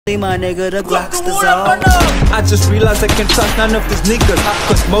My nigga, the Glocksters out. I just realized I can trust none of these niggas,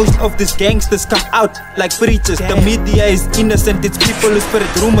 cause most of these gangsters come out like preachers. The media is innocent, it's people who spread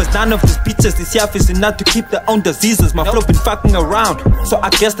rumors. None of these bitches is is enough to keep their own diseases. My flow been fucking around, so I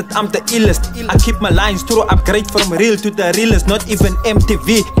guess that I'm the illest. I keep my lines through, upgrade from real to the realest. Not even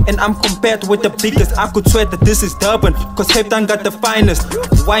MTV, and I'm compared with the biggest. I could swear that this is Durban, cause Cape Town got the finest.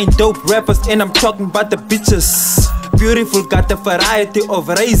 Wine dope rappers, and I'm talking about the bitches. Beautiful, got a variety of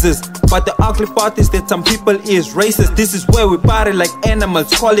races, but the ugly part is that some people is racist. This is where we party like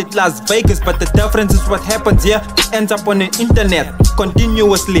animals, call it Las Vegas, but the difference is what happens here ends up on the internet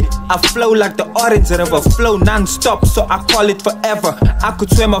continuously. I flow like the Orange River, flow non-stop, so I call it forever. I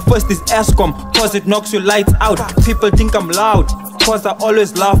could swear my first is Escom, cause it knocks your lights out. People think I'm loud, cause I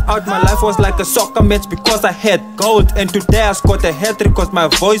always laugh out. My life was like a soccer match because I had gold, and today I scored a hat-trick cause my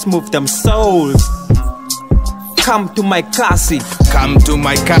voice moved them souls. Come to my cassie. Come to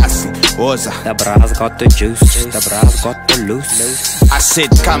my cassie. Oza. The bra's got the juice, the bra's got the loose. I said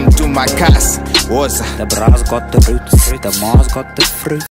come to my cassie. Oza. The bra's got the roots, the ma's got the fruit.